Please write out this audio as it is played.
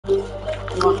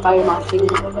Makay masing.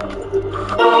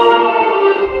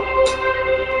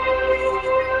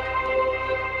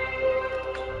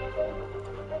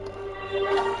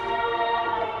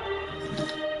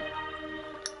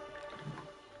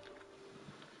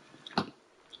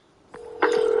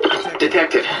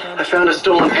 Detective, I found a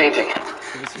stolen painting.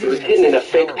 It was hidden in a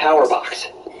fake power box.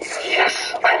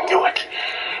 Yes, I knew it.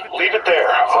 Leave it there.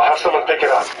 I'll have someone pick it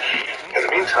up. In the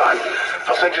meantime,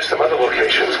 I'll send you some other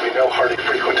locations we know Hardy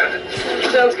frequented.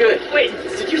 Sounds good. Wait,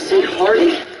 did you say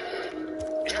Hardy?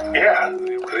 Yeah,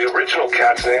 the original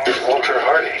cat's name was Walter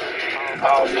Hardy.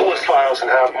 I'll pull his files and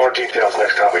have more details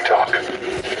next time we talk.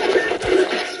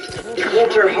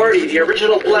 Walter Hardy, the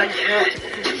original black cat.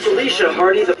 Felicia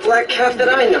Hardy, the black cat that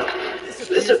I know.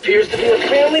 This appears to be a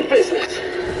family business.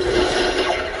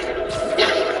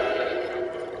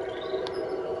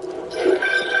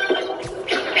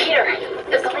 Peter,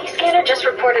 the police scanner just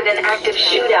reported an active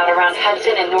shootout around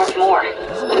Hudson and North Moore.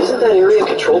 Isn't that area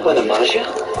controlled by the Mafia?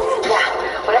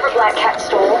 Yeah, whatever Black Cat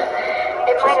stole,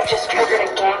 it might have just triggered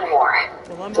a gang war.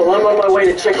 Well, I'm on my way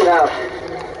to check it out.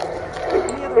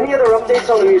 Any other updates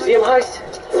on the museum heist?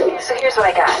 So here's what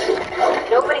I got.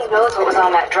 Nobody knows what was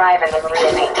on that drive in the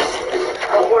Maria Venus.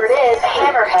 But word is,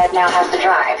 Hammerhead now has the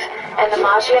drive, and the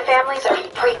Mafia families are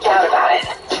freaked out about it.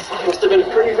 Must have been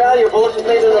pretty valuable if it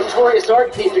made a notorious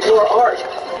art thief ignore art.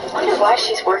 Wonder why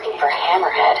she's working for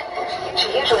Hammerhead.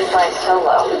 She usually flies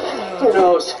solo. Who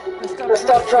knows? I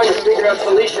stopped trying to figure out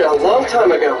Felicia a long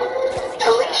time ago.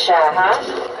 Felicia, huh?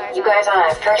 You guys on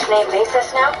a first-name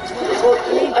basis now? Well,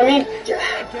 I mean,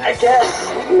 I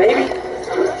guess, maybe.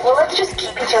 Well, let's just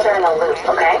keep each other in the loop,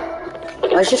 okay?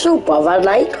 Why is she so bothered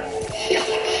like?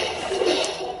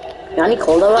 Yani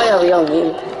called her by a real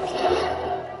name.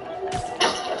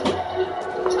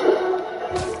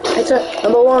 It's a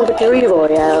 #1 victory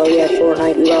royale. We had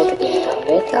Fortnite without the game.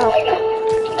 Get out.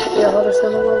 We are hottest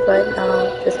in the world right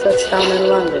now. Just touchdown in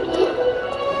London.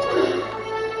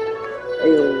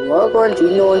 Hey, welcome to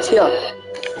New York.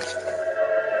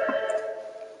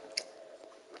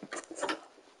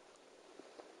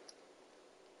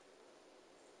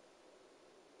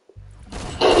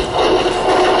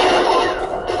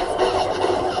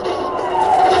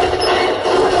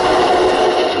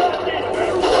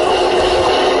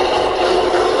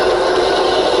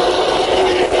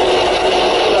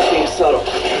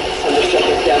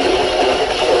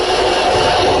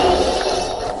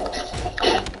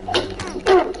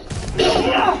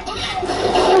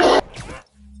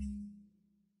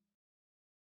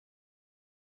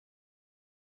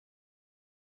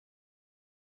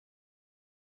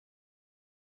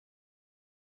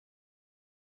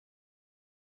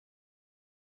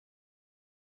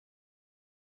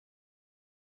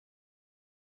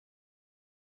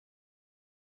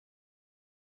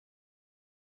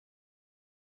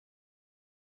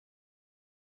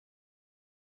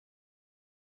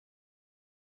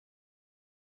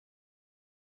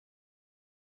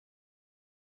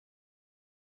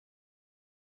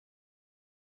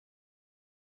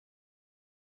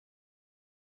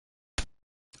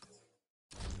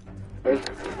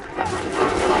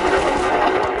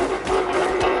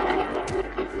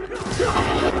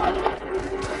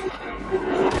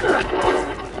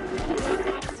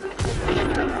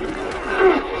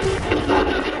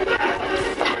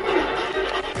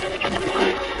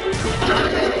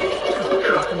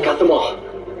 Got them all.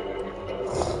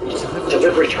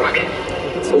 Delivery truck.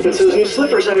 Opens those new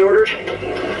slippers I ordered.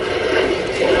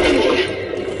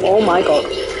 Oh my god.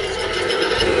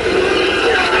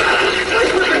 My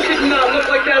slippers did not look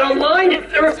like that online.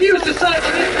 I refuse to sign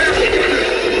for this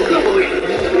package. Good boy.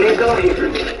 There you go here.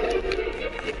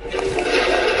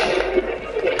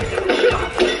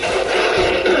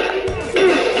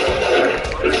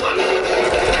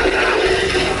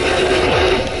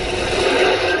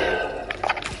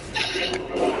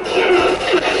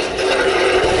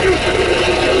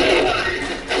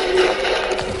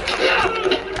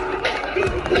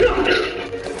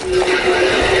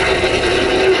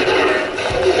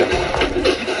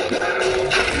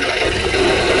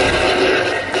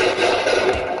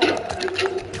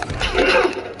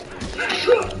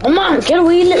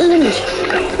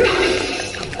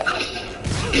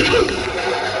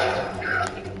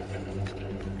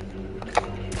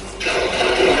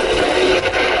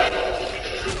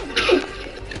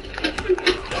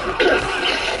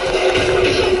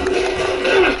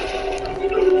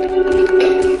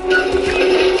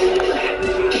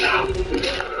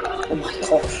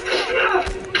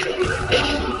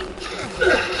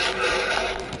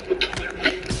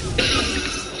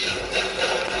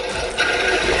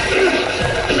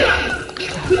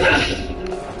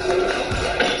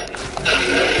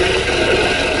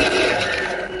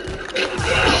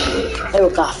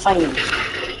 look, I find.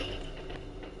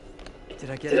 Did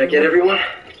I get everyone?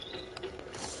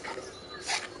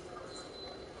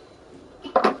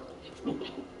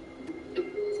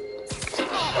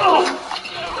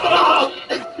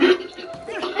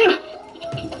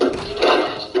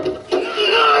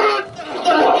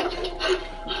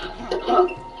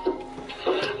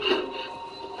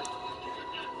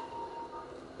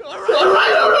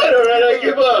 Alright, I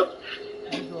give up.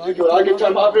 I'll get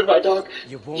time off if I talk.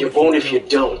 You won't if you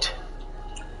don't.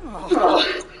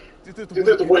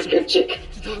 The white-haired chick.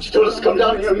 She told us to come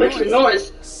down here and make some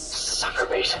noise. Sucker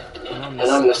bait. And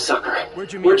I'm the sucker.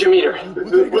 Where'd you meet her?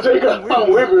 The bodega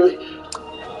on Waverly.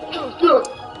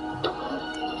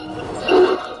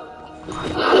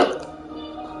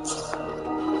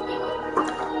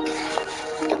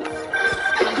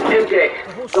 MJ,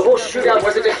 the whole shootout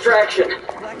was a distraction.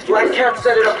 Black Cat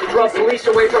set it up to draw police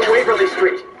away from Waverly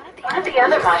Street. One of the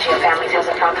other Mafia families has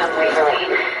a front on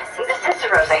Waverly. The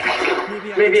Ciceros, I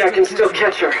think. Maybe I can still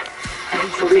catch her.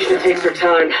 Felicia takes her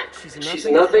time. She's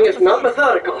nothing if not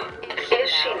methodical. Is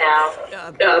she now?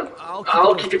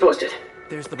 I'll keep you posted.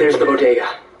 There's the bodega.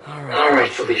 All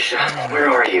right, Felicia, where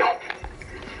are you?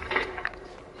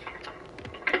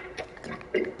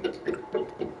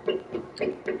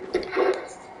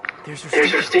 There's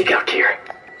her stakeout gear.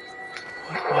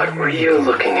 What were you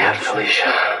looking at,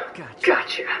 Felicia?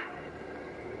 Gotcha.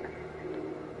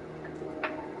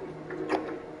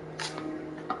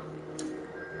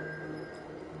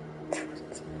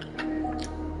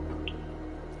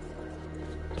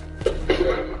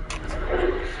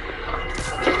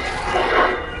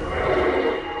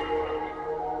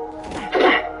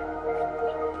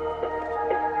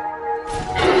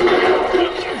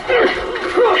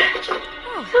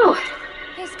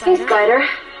 Hey, Spider.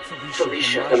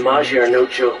 Felicia, the Magi are no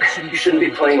joke. You shouldn't be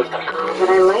playing with them. But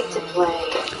I like to play.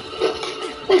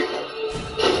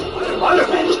 Other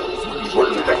men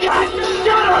wouldn't the guy.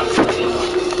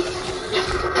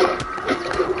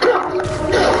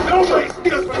 Nobody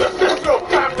steals from the Cicero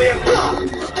family and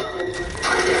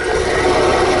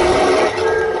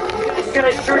You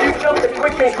guys sure do jump to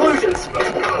quick conclusions.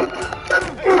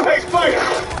 Hey, Spider!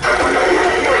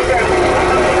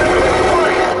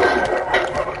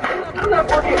 I'm not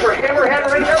working for Hammerhead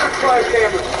or any other crime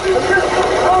family. I'm just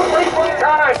wrong place, one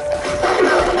time.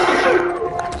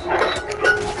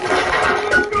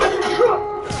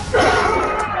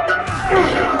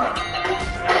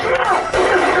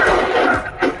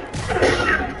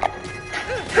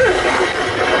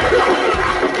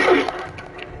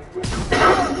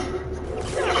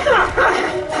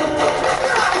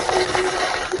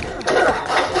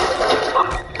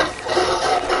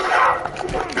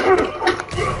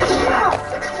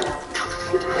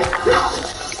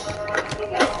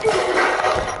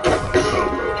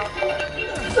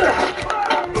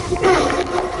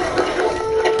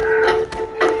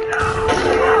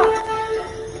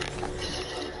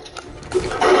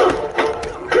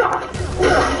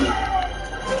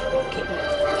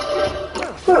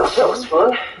 Well, that was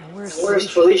fun. Where's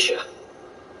Felicia?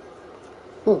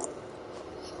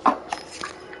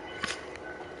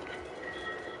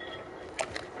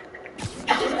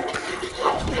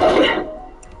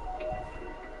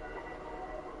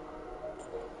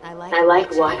 I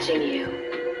like watching you.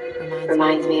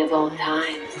 Reminds me of old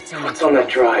times. What's on that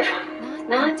drive?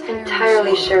 Not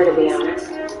entirely sure, to be honest.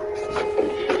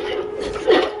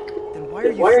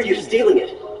 Then why are you stealing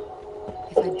it?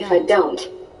 If I don't,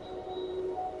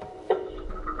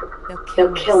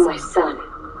 they'll kill my son.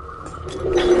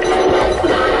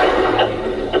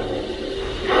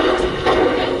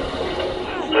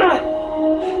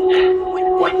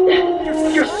 What?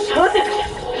 Your son?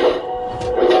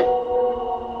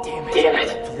 Damn it.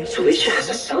 Felicia has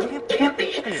a son? Can't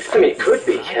be. I mean, it could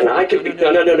be, and I could be. No.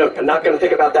 I'm not gonna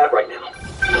think about that right now.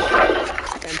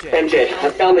 MJ, I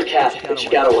found the cat, and she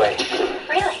got away.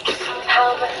 Really?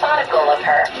 How methodical of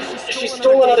her. She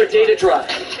stole another data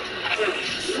drive.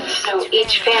 So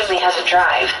each family has a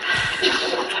drive.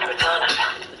 What are we on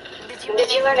them?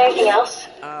 Did you learn anything else?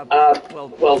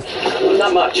 Well,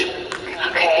 not much.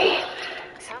 Okay.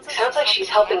 Sounds like she's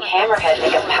helping Hammerhead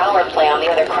make a power play on the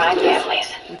other crime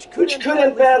families. Which could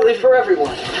end badly for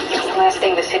everyone. The last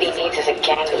thing the city needs is a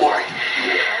gang war.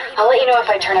 I'll let you know if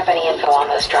I turn up any info on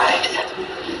those drives.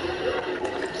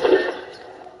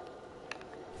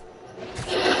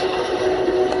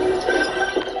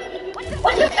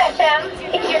 What's up, FM?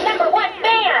 It's your #1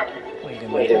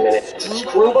 fan! Wait a minute.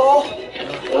 Screwball?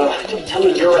 Don't tell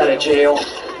me you're out of jail.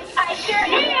 I sure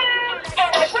am!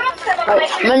 And I brought some of my...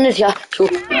 Right, I'm in this, yeah. So,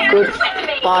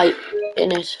 goodbye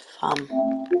in his fam.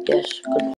 Yes, goodbye.